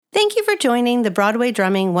Thank you for joining the Broadway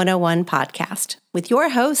Drumming 101 podcast with your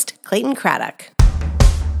host, Clayton Craddock.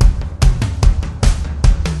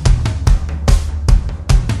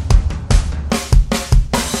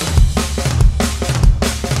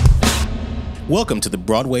 Welcome to the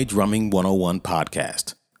Broadway Drumming 101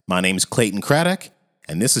 podcast. My name is Clayton Craddock,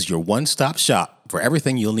 and this is your one-stop shop for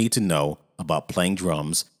everything you'll need to know about playing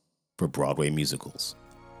drums for Broadway musicals.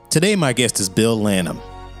 Today, my guest is Bill Lanham.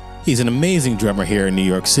 He's an amazing drummer here in New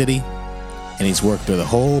York City, and he's worked with a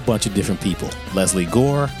whole bunch of different people. Leslie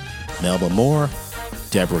Gore, Melba Moore,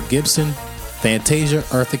 Deborah Gibson, Fantasia,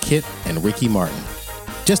 Eartha Kitt, and Ricky Martin,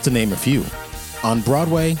 just to name a few. On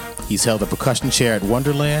Broadway, he's held the percussion chair at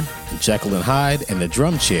Wonderland and Jekyll and Hyde and the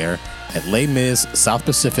drum chair at Les Mis, South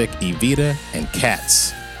Pacific, Evita, and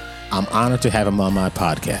Cats. I'm honored to have him on my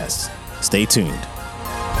podcast. Stay tuned.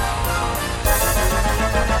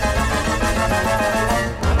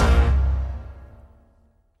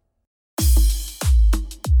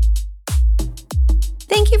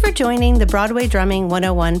 Thank you for joining the Broadway Drumming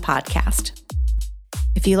 101 podcast.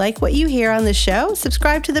 If you like what you hear on the show,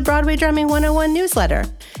 subscribe to the Broadway Drumming 101 newsletter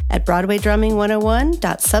at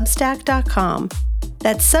broadwaydrumming101.substack.com.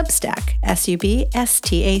 That's Substack,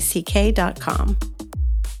 substack.com.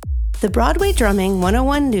 The Broadway Drumming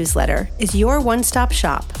 101 newsletter is your one-stop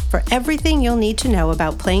shop for everything you'll need to know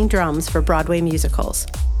about playing drums for Broadway musicals.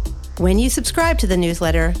 When you subscribe to the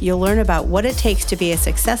newsletter, you'll learn about what it takes to be a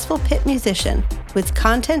successful pit musician with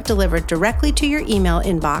content delivered directly to your email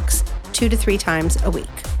inbox 2 to 3 times a week.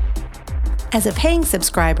 As a paying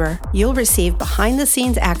subscriber, you'll receive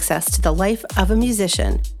behind-the-scenes access to the life of a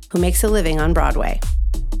musician who makes a living on Broadway.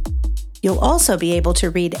 You'll also be able to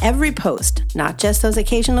read every post, not just those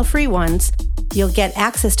occasional free ones. You'll get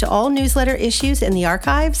access to all newsletter issues in the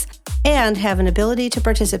archives and have an ability to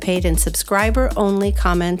participate in subscriber-only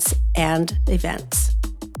comments and events.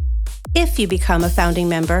 If you become a founding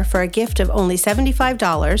member for a gift of only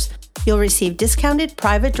 $75, you'll receive discounted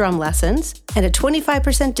private drum lessons and a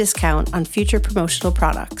 25% discount on future promotional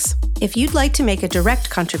products. If you'd like to make a direct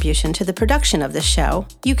contribution to the production of this show,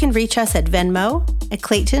 you can reach us at Venmo at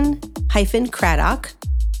Clayton-Craddock,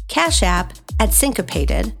 Cash App at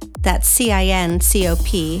Syncopated, that's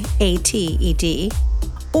CINCOPATED,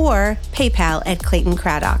 or PayPal at Clayton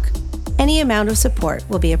Craddock. Any amount of support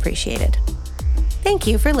will be appreciated. Thank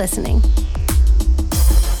you for listening.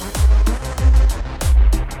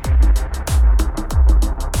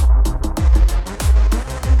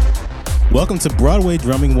 Welcome to Broadway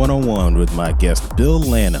Drumming 101 with my guest, Bill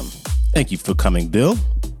Lanham. Thank you for coming, Bill.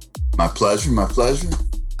 My pleasure, my pleasure.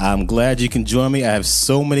 I'm glad you can join me. I have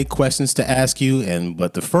so many questions to ask you,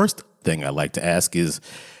 but the first thing I'd like to ask is,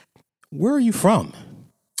 where are you from?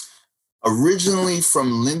 Originally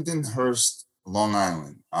from Lindenhurst, Long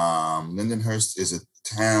Island. Lindenhurst is a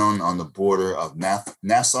town on the border of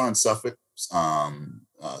Nassau and Suffolk,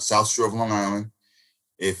 South Shore of Long Island.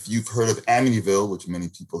 If you've heard of Amityville, which many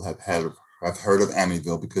people have heard of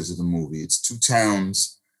Amityville because of the movie, it's 2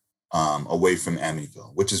 towns away from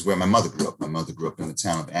Amityville, which is where my mother grew up. My mother grew up in the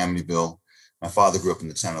town of Amityville. My father grew up in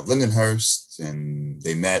the town of Lindenhurst, and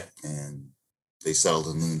they met and they settled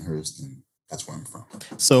in Lindenhurst, and that's where I'm from.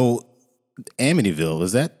 So Amityville,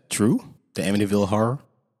 is that true? The Amityville horror?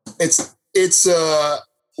 It's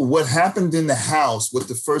what happened in the house with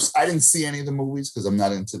the first. I didn't see any of the movies because I'm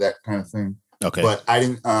not into that kind of thing. Okay. But I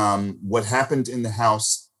didn't. What happened in the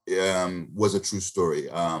house was a true story.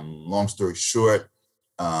 Long story short,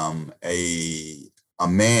 a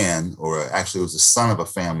man, or actually it was the son of a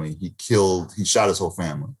family, he shot his whole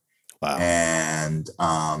family. Wow. And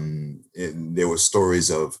there were stories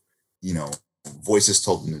of, voices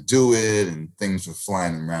told him to do it, and things were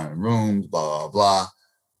flying around in rooms, blah, blah, blah.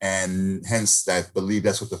 And hence, I believe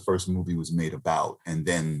that's what the first movie was made about. And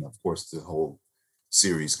then, of course, the whole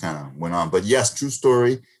series kind of went on. But yes, true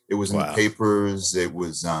story. It was in the papers. It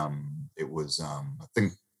was, I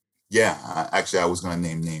think, yeah, actually, I was going to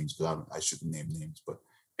name names, but I shouldn't name names. But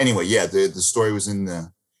anyway, yeah, the story was in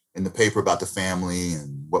the paper about the family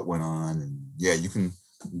and what went on. And yeah, you can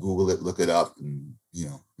Google it, look it up, and,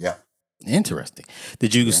 yeah. Interesting.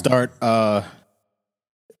 Did you start,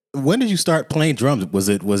 when did you start playing drums? Was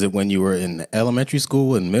it when you were in elementary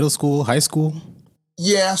school, in middle school, high school?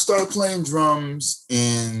 Yeah, I started playing drums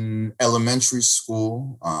in elementary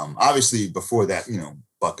school. Obviously before that,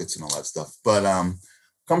 buckets and all that stuff. But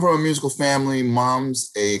come from a musical family.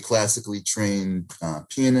 Mom's a classically trained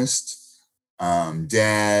pianist.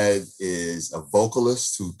 Dad is a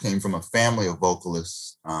vocalist who came from a family of vocalists.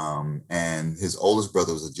 And his oldest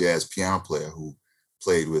brother was a jazz piano player who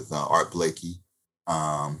played with Art Blakey.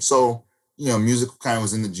 So, music kind of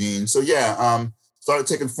was in the genes. So yeah, started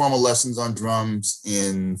taking formal lessons on drums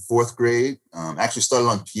in fourth grade. Actually started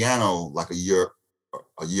on piano like a year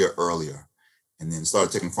earlier, and then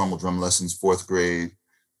started taking formal drum lessons fourth grade,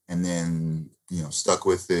 and then stuck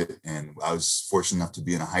with it. And I was fortunate enough to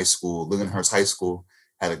be in a high school. Lindenhurst High School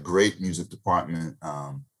had a great music department.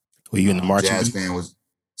 Were you in the marching jazz band?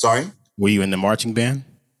 Sorry? Were you in the marching band?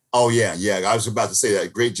 Oh yeah. I was about to say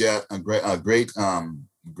that. Great jazz, great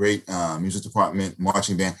music department,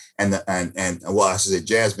 marching band, and I should say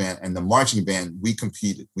jazz band, and the marching band. We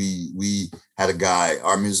competed. We had a guy,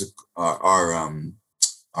 our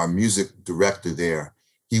music director there.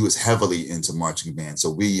 He was heavily into marching band,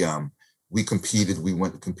 so we competed. We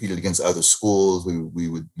competed against other schools. We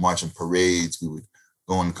would march in parades. We would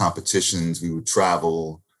go in competitions. We would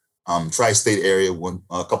travel. Tri-state area.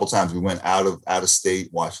 A couple times we went out of state,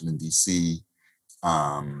 Washington D.C.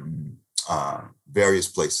 Various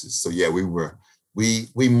places. So yeah, we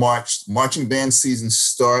marched. Marching band season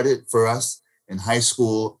started for us in high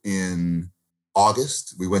school in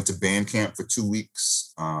August. We went to band camp for 2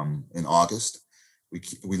 weeks in August.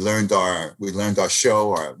 We learned our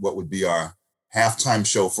show, or what would be our halftime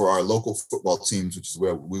show for our local football teams, which is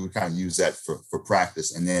where we would kind of use that for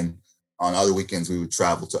practice. And then on other weekends, we would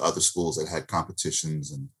travel to other schools that had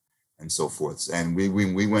competitions and so forth. And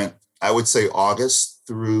we went, I would say August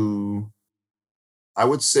through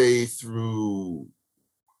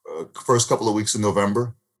first couple of weeks of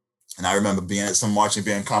November. And I remember being at some marching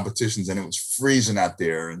band competitions, and it was freezing out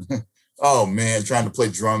there. And oh man, trying to play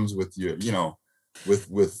drums with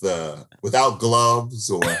without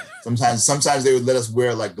gloves, or sometimes they would let us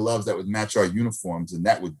wear like gloves that would match our uniforms, and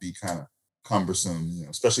that would be kind of cumbersome,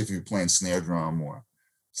 especially if you're playing snare drum or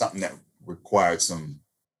something that required some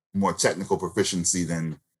more technical proficiency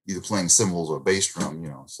than either playing cymbals or bass drum,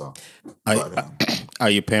 So, are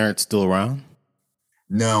your parents still around?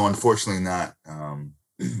 No, unfortunately not.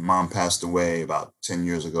 Mom passed away about 10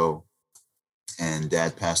 years ago, and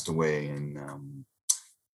Dad passed away in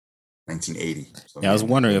 1980. So yeah, I was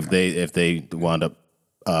wondering if they wound up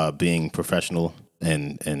being professional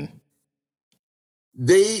and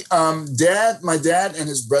they my dad and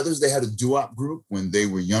his brothers, they had a doo-wop group when they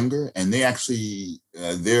were younger, and they actually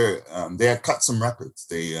they had cut some records.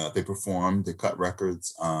 They performed, they cut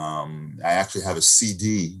records. I actually have a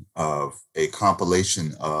CD of a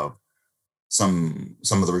compilation of some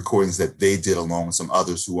of the recordings that they did along with some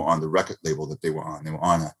others who were on the record label that they were on. They were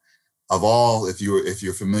on if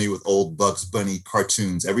you're familiar with old Bugs Bunny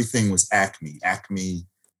cartoons, everything was Acme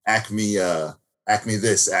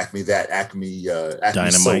this, Acme that, Acme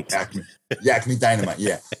Dynamite. Soap, Acme Dynamite,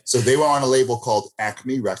 yeah. So they were on a label called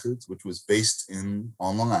Acme Records, which was based on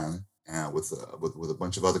Long Island, with a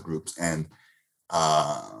bunch of other groups. And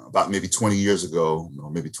about maybe 20 years ago,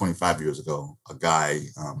 or maybe 25 years ago, a guy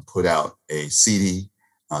put out a CD,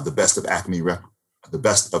 the best of Acme Records,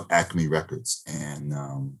 and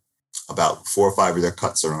about 4 or 5 of their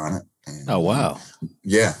cuts are on it. And, oh wow!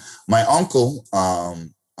 Yeah, my uncle,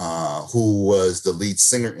 who was the lead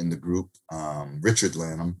singer in the group, Richard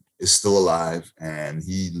Lanham, is still alive, and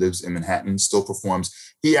he lives in Manhattan, still performs.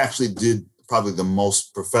 He actually did probably the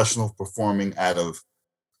most professional performing out of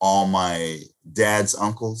all my dad's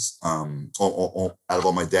uncles, or out of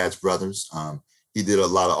all my dad's brothers. He did a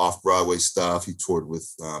lot of off-Broadway stuff. He toured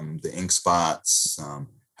with the Ink Spots,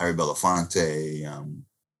 Harry Belafonte,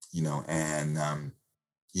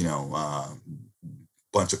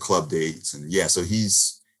 bunch of club dates. And yeah, so he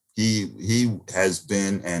has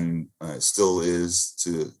been and still is,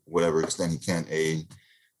 to whatever extent he can, a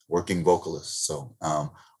working vocalist. So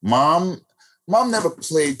mom never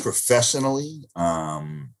played professionally.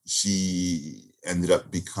 She ended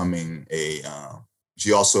up becoming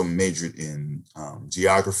she also majored in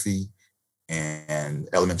geography and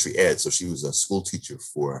elementary ed. So she was a school teacher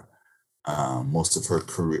for most of her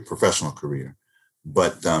professional career.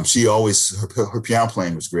 But she always, her piano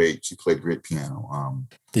playing was great. She played great piano.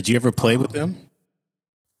 Did you ever play with them?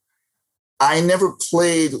 I never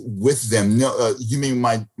played with them. No, you mean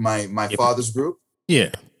my father's group?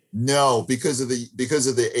 Yeah. No, because of the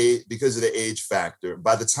age factor.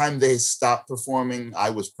 By the time they stopped performing,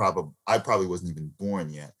 I probably wasn't even born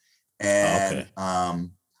yet. And I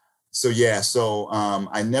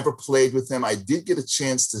never played with them. I did get a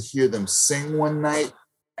chance to hear them sing one night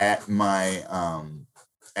at my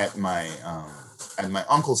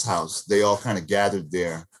uncle's house. They all kind of gathered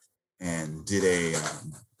there and did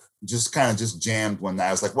just jammed one night.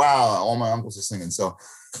 I was like, wow, all my uncles are singing. So,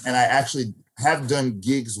 and I actually have done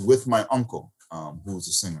gigs with my uncle, who was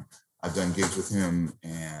a singer. I've done gigs with him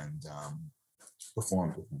and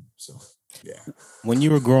performed with him. So, yeah. When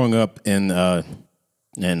you were growing up in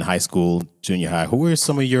in high school, junior high, who were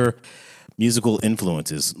some of your musical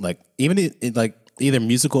influences? Like even like either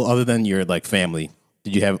musical other than your like family.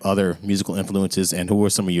 Did you have other musical influences, and who were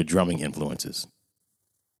some of your drumming influences?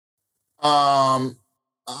 Um,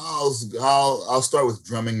 I'll start with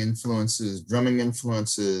drumming influences. Drumming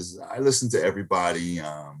influences. I listen to everybody,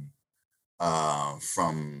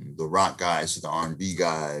 from the rock guys to the R&B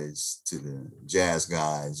guys to the jazz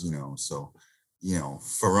guys. So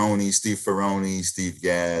Steve Ferroni, Steve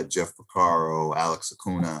Gadd, Jeff Porcaro, Alex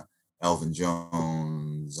Acuna, Elvin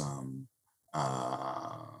Jones,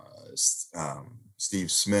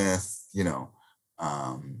 Steve Smith.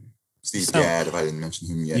 Um, Steve Gadd, if I didn't mention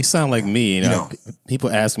him yet. You sound like me. People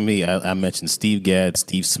ask me, I mentioned Steve Gadd,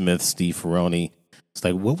 Steve Smith, Steve Ferroni. It's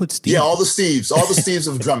like, what would Steve? Yeah, all the Steves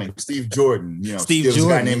of drumming. Steve Jordan, Steve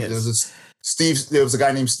Jordan. There was a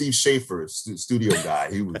guy named Steve Schaefer, studio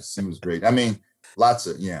guy. He was great. I mean, lots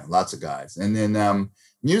of guys. And then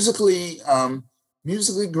musically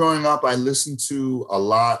growing up, I listened to a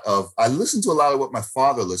lot of what my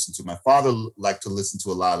father listened to. My father liked to listen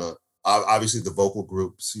to a lot of, obviously, the vocal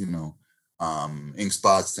groups, Ink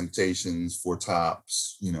Spots, Temptations, Four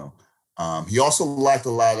Tops, he also liked a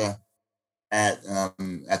lot of, at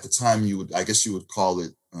the time, you would call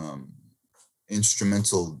it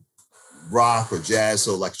instrumental rock or jazz.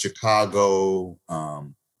 So like Chicago,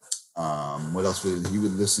 what else he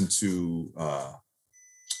would listen to?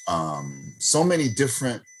 So many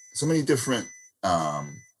different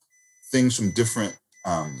things from different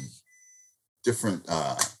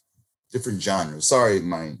genres. Sorry,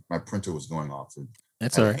 my printer was going off.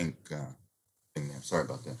 That's all right. Ink thing there. Sorry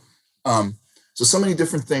about that. So many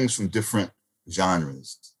different things from different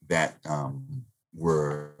genres that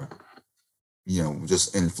were,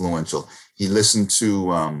 just influential. He listened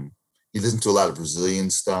to a lot of Brazilian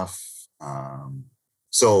stuff.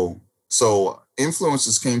 So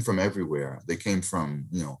influences came from everywhere. They came from,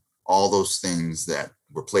 all those things that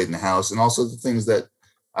were played in the house, and also the things that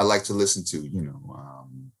I like to listen to,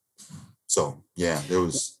 so yeah, there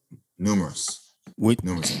was numerous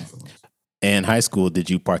influences. In high school, did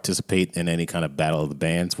you participate in any kind of battle of the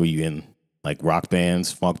bands? Were you in like rock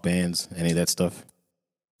bands, funk bands, any of that stuff?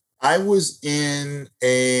 I was in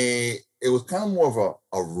it was kind of more of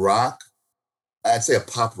a rock, I'd say a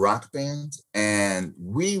pop rock band. And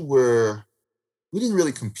we didn't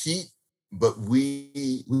really compete, but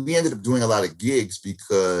we ended up doing a lot of gigs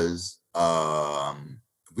because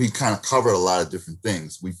we kind of covered a lot of different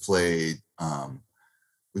things. We played some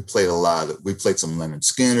Leonard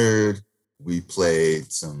Skinner. We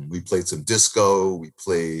played some disco. We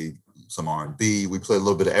played some R&B. We played a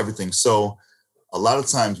little bit of everything. So a lot of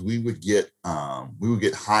times we would get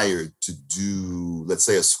hired to do, let's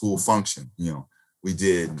say, a school function. We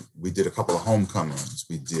did a couple of homecomings.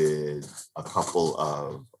 We did a couple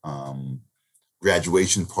of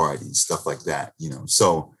graduation parties, stuff like that.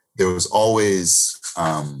 So there was always,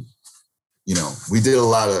 we did a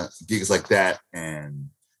lot of gigs like that, and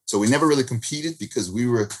so we never really competed because we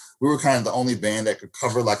were kind of the only band that could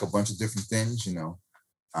cover like a bunch of different things.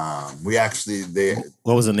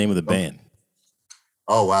 What was the name of the band?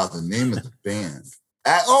 Oh wow, the name of the band.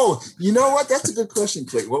 You know what? That's a good question,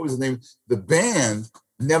 Clay. What was the name? The band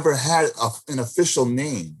never had an official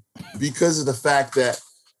name because of the fact that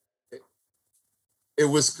it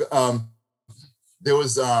was. There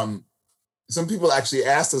was some people actually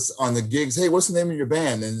asked us on the gigs, "Hey, what's the name of your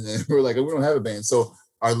band?" And we were like, "We don't have a band." So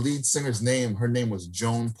our lead singer's her name was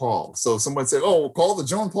Joan Paul. So someone said, "Oh, call the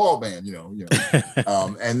Joan Paul band,"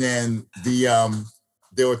 and then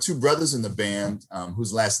there were two brothers in the band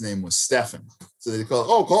whose last name was Stephan. So they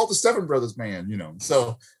call it the Stephan Brothers band,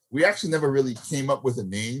 So we actually never really came up with a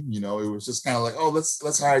name, It was just kind of like,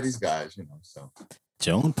 let's hire these guys, So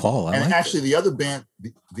Joan Paul. The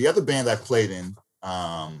other band I played in,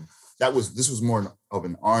 this was more of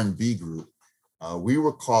an R&B group. We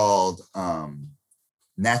were called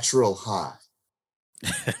Natural High,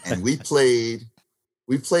 and we played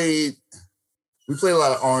a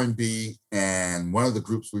lot of R&B, and one of the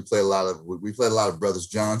groups we played a lot of Brothers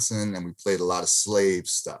Johnson, and we played a lot of Slave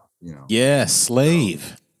stuff, Yeah,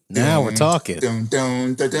 Slave. Now we're talking.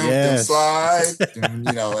 Yes. Slide, and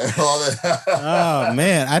all that. Oh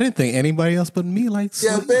man, I didn't think anybody else but me liked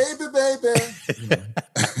Slave. Yeah, baby.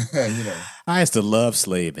 I used to love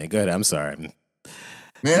Slave, man. Go ahead. I'm sorry.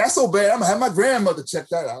 Man, that's so bad. I'm gonna have my grandmother check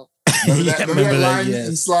that out. Remember that line? Yes.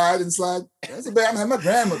 And slide. That's so bad. I'm gonna have my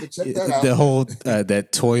grandmother check that out. The whole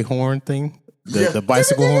that toy horn thing, the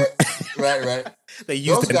bicycle horn. Right. They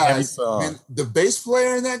used it in every song. Man, the bass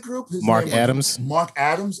player in that group, Mark Adams. Mark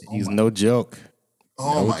Adams. He's no joke.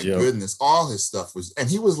 Oh my goodness. All his stuff was, and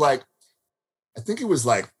he was like, I think it was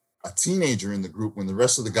like a teenager in the group when the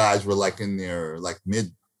rest of the guys were like in their like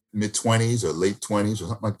mid 20s or late 20s or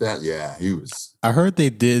something like that. Yeah, he was. I heard they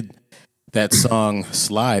did that song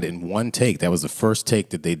Slide in one take. That was the first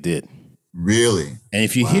take that they did. Really? And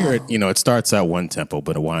if you hear it, it starts out one tempo,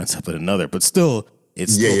 but it winds up at another. But still,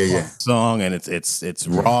 it's still a song, and it's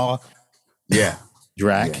raw. Yeah.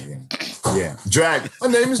 Drag. Yeah. Drag. My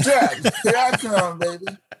name is Drag. Here I come, baby.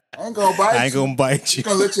 I ain't gonna bite you. I ain't gonna bite you.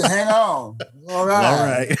 I'm gonna let you hang on. All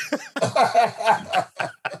right.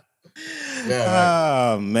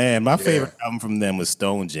 Oh, man. My favorite album from them was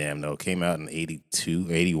Stone Jam, though. Came out in 82,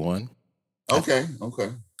 81. Okay.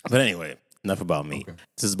 But anyway, enough about me. Okay.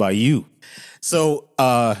 This is about you. So,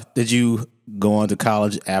 did you go on to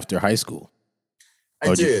college after high school?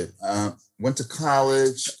 I did. Went to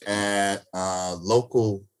college at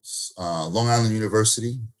local Long Island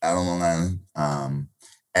University out on Long Island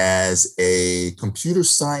as a computer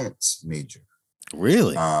science major.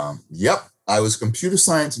 Really? Yep. I was a computer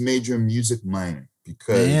science major, music minor,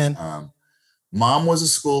 because mom was a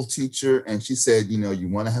school teacher and she said, you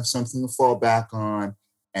want to have something to fall back on.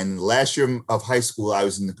 And last year of high school, I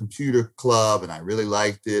was in the computer club and I really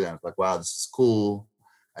liked it. I was like, wow, this is cool.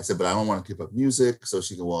 I said, but I don't want to give up music. So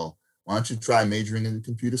she said, well, why don't you try majoring in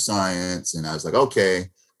computer science? And I was like, okay.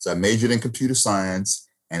 So I majored in computer science.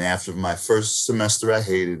 And after my first semester, I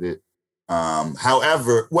hated it.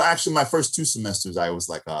 However, actually my first 2 semesters, I was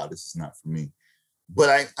like, this is not for me.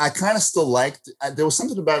 But I kind of still liked it. There was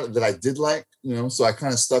something about it that I did like, so I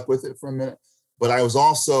kind of stuck with it for a minute. But I was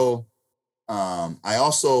also,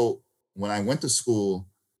 when I went to school,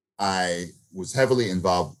 I was heavily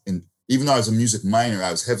involved in, even though I was a music minor,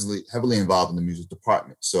 I was heavily involved in the music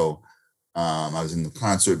department. So I was in the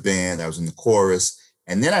concert band, I was in the chorus.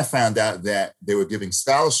 And then I found out that they were giving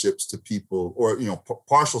scholarships to people, or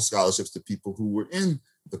partial scholarships to people who were in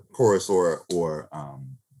the chorus or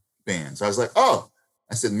band. So I was like,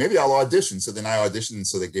 I said maybe I'll audition. So then I auditioned, and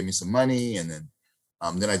so they gave me some money, and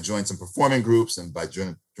then I joined some performing groups, and by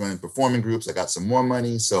joining performing groups, I got some more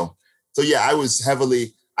money. So yeah,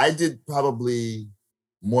 I did probably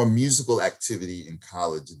more musical activity in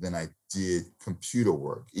college than I did computer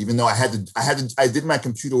work. Even though I did my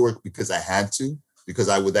computer work because I had to. Because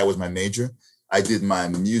that was my major. I did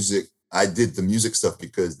the music stuff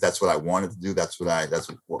because that's what I wanted to do. That's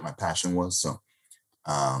what my passion was. So,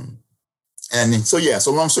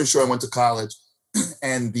 so long story short, I went to college,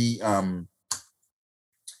 and the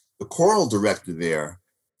choral director there,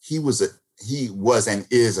 he was and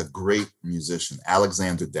is a great musician,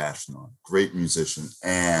 Alexander Dashnon, great musician,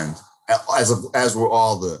 and as were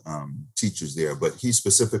all the teachers there. But he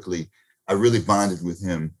specifically, I really bonded with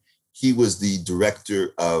him. He was the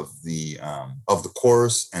director of the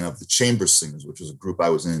chorus and of the chamber singers, which was a group I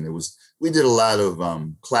was in. We did a lot of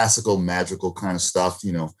classical, magical kind of stuff,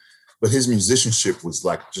 but his musicianship was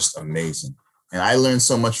like just amazing. And I learned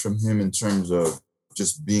so much from him in terms of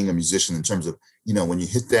just being a musician, in terms of, when you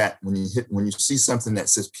see something that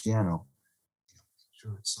says piano, make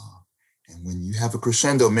sure it's soft. And when you have a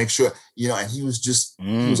crescendo, make sure, and he was just,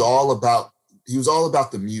 he was all about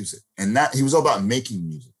the music, and he was all about making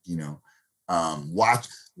music.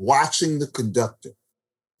 Watching the conductor.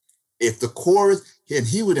 If the chorus, and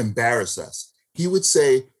he would embarrass us. He would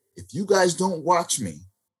say, if you guys don't watch me,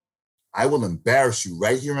 I will embarrass you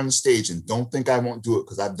right here on the stage, and don't think I won't do it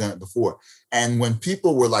because I've done it before. And when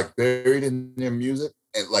people were like buried in their music,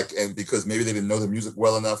 and because maybe they didn't know the music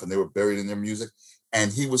well enough and they were buried in their music,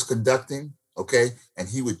 and he was conducting, okay, and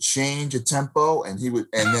he would change a tempo, and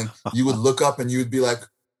then you would look up and you would be like,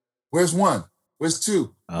 where's 1? Where's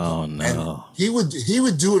 2? Oh no. And he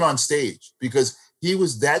would do it on stage because he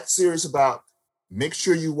was that serious about, make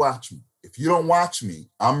sure you watch me. If you don't watch me,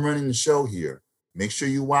 I'm running the show here. Make sure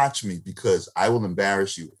you watch me because I will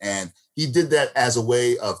embarrass you. And he did that as a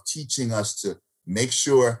way of teaching us to make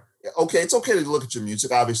sure, okay, it's okay to look at your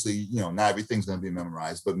music. Obviously, not everything's going to be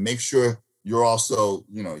memorized, but make sure you're also,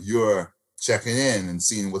 you're checking in and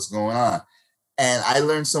seeing what's going on. And I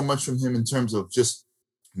learned so much from him in terms of just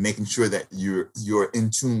making sure that you're in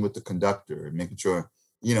tune with the conductor, and making sure,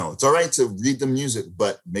 it's all right to read the music,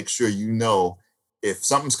 but make sure if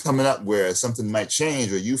something's coming up where something might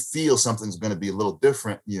change, or you feel something's going to be a little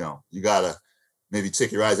different, you gotta maybe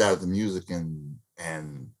take your eyes out of the music and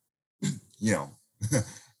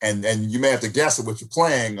and you may have to guess at what you're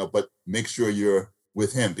playing, but make sure you're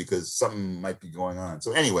with him because something might be going on.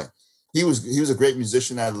 So anyway, he was a great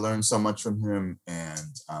musician. I learned so much from him, and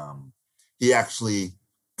he actually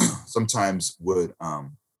sometimes would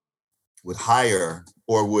hire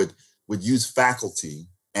or would use faculty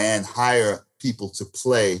and hire people to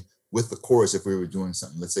play with the chorus, if we were doing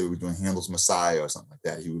something, let's say we were doing Handel's Messiah or something like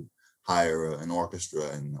that, he would hire an orchestra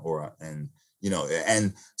and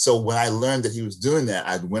so when I learned that he was doing that,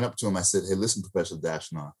 I went up to him. I said, "Hey, listen, Professor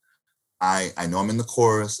Dashnar, I know I'm in the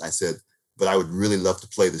chorus." I said, "But I would really love to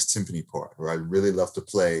play this timpani part, or I'd really love to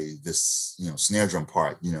play this, snare drum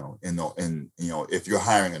part, if you're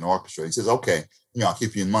hiring an orchestra." He says, "Okay, I'll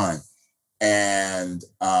keep you in mind." And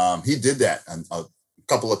he did that a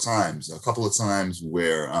couple of times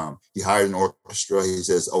where he hired an orchestra. He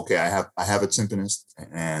says, "Okay, I have a timpanist,"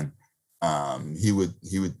 and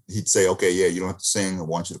he'd say, "Okay, yeah, you don't have to sing. I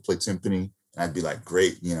want you to play timpani." And I'd be like,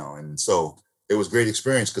 "Great," and so it was a great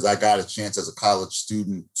experience because I got a chance as a college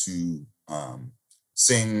student to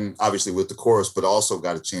sing, obviously with the chorus, but also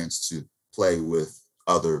got a chance to play with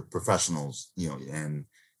other professionals, and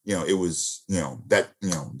it was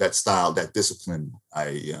that style, that discipline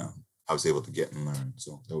I was able to get and learn.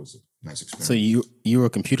 So that was a nice experience. So you were a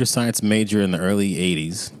computer science major in the early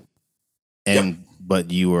 80s,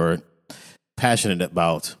 but you were passionate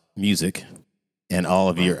about music, and all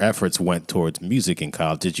of your efforts went towards music in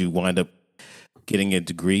college. Did you wind up getting a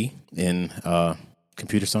degree in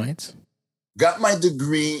computer science? Got my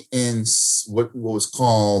degree in what was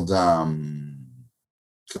called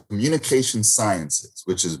communication sciences,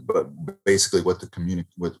 which is basically what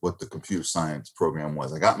the computer science program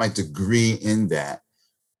was. I got my degree in that,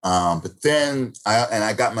 but then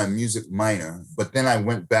I got my music minor. But then I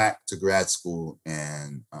went back to grad school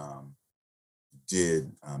and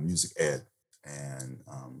did music ed and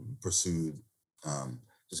pursued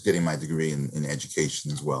just getting my degree in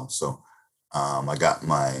education as well. So I got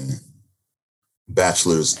my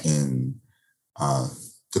bachelor's in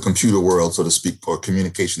the computer world, so to speak, or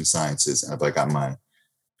communication sciences, and I got my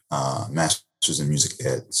master's in music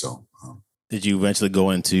ed. So, did you eventually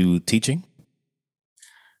go into teaching?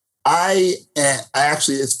 I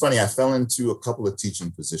actually, it's funny. I fell into a couple of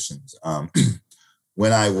teaching positions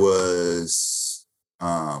when I was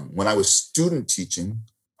student teaching.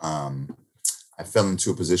 I fell into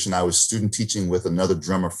a position. I was student teaching with another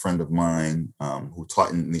drummer friend of mine who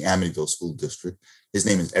taught in the Amityville School District. His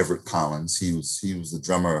name is Everett Collins. He was the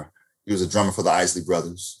drummer. He was a drummer for the Isley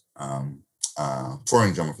Brothers,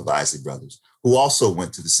 touring drummer for the Isley Brothers, who also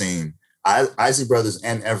went to the same. Isley Brothers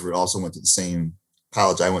and Everett also went to the same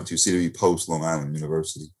college I went to, CW Post, Long Island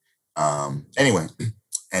University. Anyway,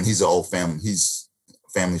 and he's an old family. He's a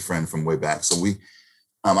family friend from way back. So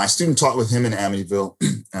I student taught with him in Amityville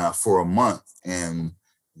for a month, and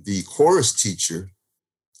the chorus teacher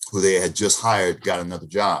who they had just hired got another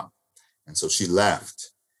job. And so she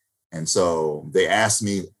left. And so they asked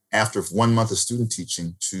me after 1 month of student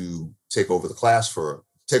teaching to take over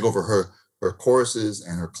her choruses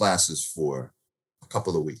and her classes for a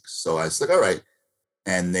couple of weeks. So I was like, all right.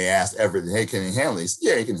 And they asked Everett, "Hey, can you handle this?"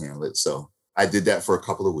 "Yeah, he can handle it." So I did that for a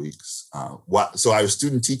couple of weeks. So I was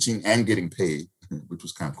student teaching and getting paid, which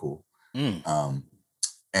was kind of cool.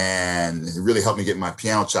 And it really helped me get my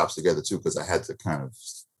piano chops together too, because I had to kind of,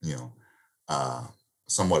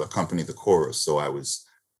 somewhat accompany the chorus. So I was,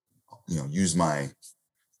 use my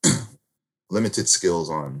limited skills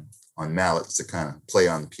on mallets to kind of play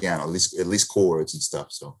on the piano, at least chords and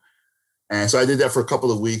stuff. So I did that for a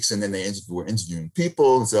couple of weeks, and then they were interviewing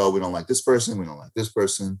people and said, "Oh, we don't like this person. We don't like this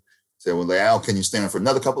person." Said, "Well, Al, can you stay on for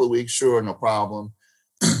another couple of weeks?" "Sure, no problem."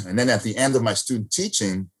 And then at the end of my student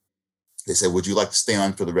teaching, they said, "Would you like to stay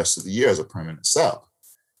on for the rest of the year as a permanent sub?"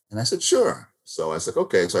 And I said, "Sure." So I said,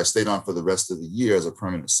 "Okay." So I stayed on for the rest of the year as a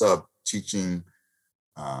permanent sub, teaching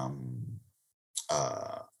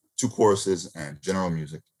 2 courses and general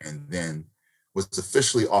music, and then was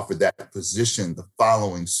officially offered that position the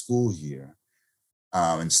following school year,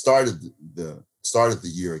 and started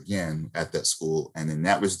the year again at that school. And then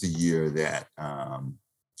that was the year that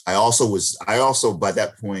I also by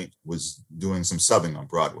that point was doing some subbing on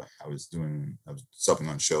Broadway. I was subbing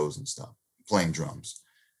on shows and stuff, playing drums.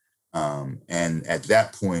 And at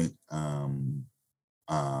that point,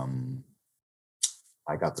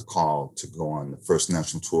 I got the call to go on the first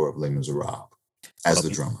national tour of Les Miserables as the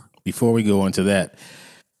drummer. Before we go into that,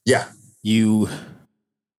 you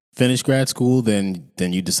finished grad school, then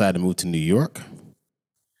you decided to move to New York?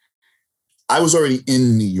 I was already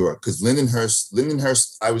in New York because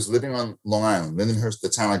Lindenhurst, I was living on Long Island. Lindenhurst, the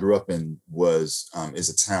town I grew up in, is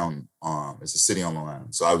a town, is a city on Long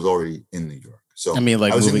Island. So I was already in New York. So I mean,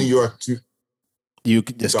 like I was in New York. You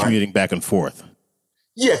just commuting back and forth?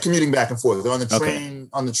 Yeah, commuting back and forth. On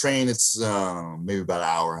the train, it's maybe about an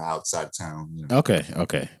hour outside of town.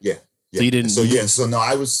 Okay. Yeah. So you didn't. So no,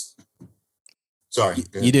 I was. Sorry.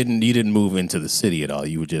 You didn't move into the city at all.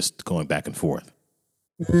 You were just going back and forth.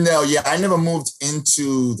 No, yeah, I never moved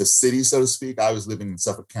into the city, so to speak. I was living in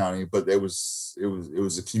Suffolk County, but it was a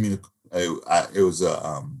community.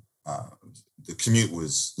 The commute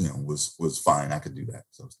was, was fine. I could do that,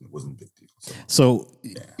 so it wasn't a big deal. So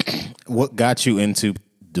what got you into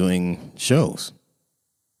doing shows?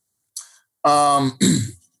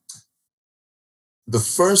 The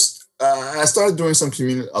first, I started doing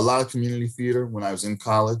a lot of community theater when I was in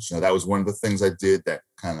college. That was one of the things I did that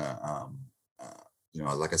kind of,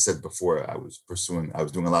 like I said before, I was doing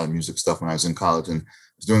a lot of music stuff when I was in college, and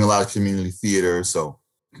was doing a lot of community theater. So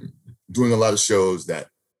doing a lot of shows that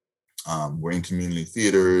were in community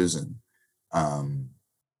theaters, and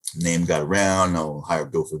name got around. Hire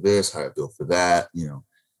Bill for this, hire Bill for that, and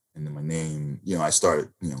then my name, I started,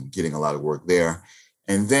 getting a lot of work there.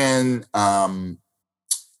 And then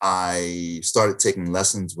I started taking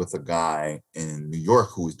lessons with a guy in New York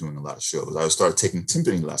who was doing a lot of shows. I started taking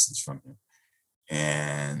timpani lessons from him.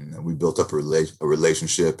 And we built up a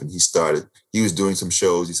relationship, and he was doing some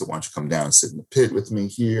shows. He said, why don't you come down and sit in the pit with me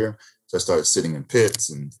here? So I started sitting in pits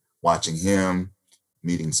and watching him,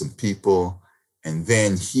 meeting some people. And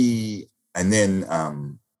then through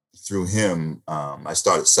him, I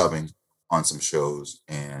started subbing on some shows,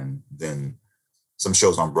 and then some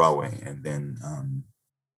shows on Broadway, and then,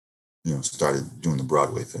 started doing the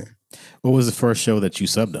Broadway thing. What was the first show that you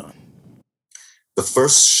subbed on? The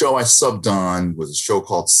first show I subbed on was a show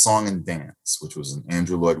called Song and Dance, which was an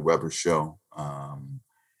Andrew Lloyd Webber show,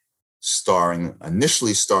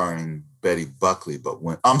 initially starring Betty Buckley,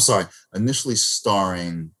 initially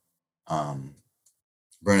starring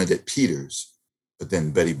Bernadette Peters, but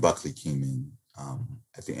then Betty Buckley came in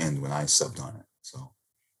at the end when I subbed on it. So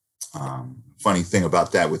funny thing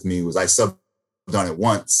about that with me was I subbed on it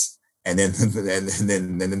once, and then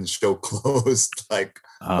the show closed like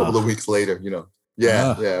a couple of weeks later,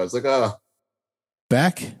 Yeah, I was like,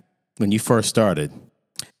 Back when you first started,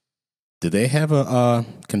 did they have a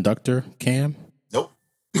conductor cam? Nope,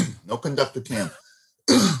 no conductor cam.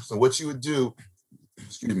 So what you would do,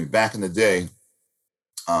 back in the day,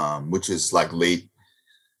 which is like late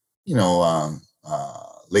 80s,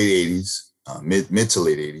 mid to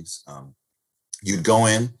late 80s, you'd go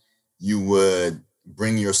in, you would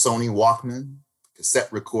bring your Sony Walkman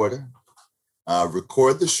cassette recorder,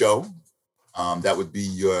 record the show. That would be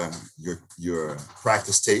your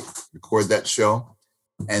practice tape. Record that show,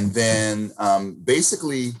 and then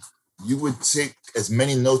basically you would take as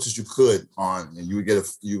many notes as you could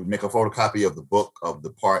you would make a photocopy of the book of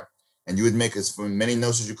the part, and you would make as many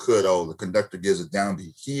notes as you could. The conductor gives a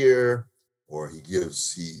downbeat here, or he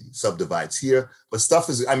subdivides here. But stuff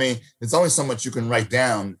is, it's only so much you can write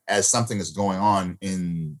down as something is going on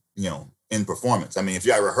in performance. If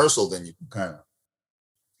you're at rehearsal, then you can kind of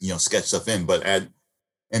sketch stuff in, but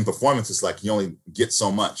in performance, it's like you only get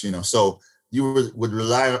so much, so you would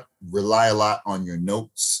rely a lot on your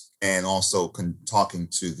notes, and also talking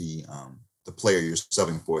to the player you're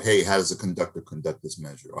subbing for. Hey, how does the conductor conduct this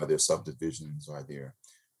measure? Are there subdivisions? Are there,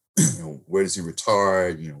 where does he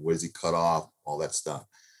retard? Where does he cut off? All that stuff.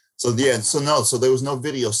 So there was no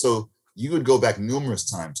video. So you would go back numerous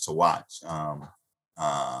times to watch.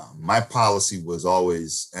 My policy was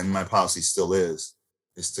always, and my policy still is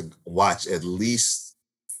to watch at least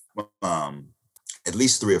 3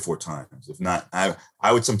 or 4 times. If not, I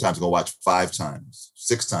would sometimes go watch 5 times,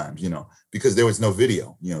 6 times, because there was no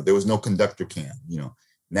video, there was no conductor cam,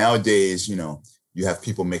 Nowadays, you have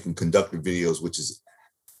people making conductor videos, which is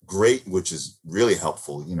great, which is really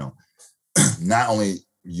helpful, Not only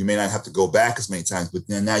you may not have to go back as many times, but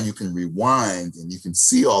then now you can rewind and you can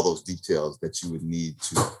see all those details that you would need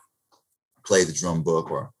to play the drum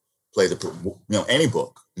book or play any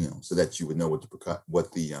book, so that you would know what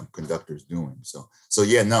the conductor is doing. So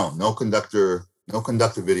no conductor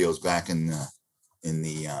videos back in the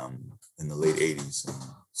late 80s and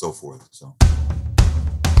so forth. So.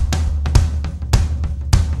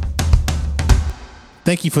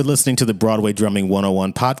 Thank you for listening to the Broadway Drumming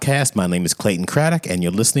 101 podcast. My name is Clayton Craddock, and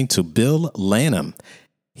you're listening to Bill Lanham.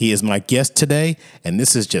 He is my guest today, and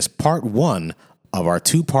this is just part 1 of our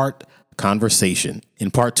 2-part conversation.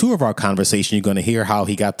 In part 2 of our conversation, you're going to hear how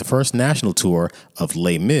he got the first national tour of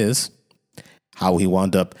Les Mis, how he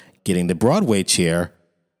wound up getting the Broadway chair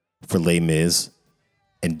for Les Mis,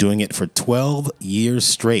 and doing it for 12 years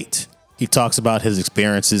straight. He talks about his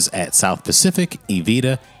experiences at South Pacific,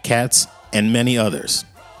 Evita, Cats, and many others.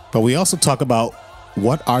 But we also talk about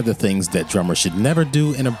what are the things that drummers should never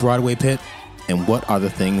do in a Broadway pit, and what are the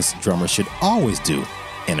things drummers should always do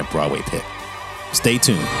in a Broadway pit. Stay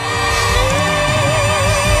tuned.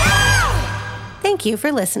 Thank you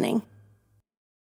for listening.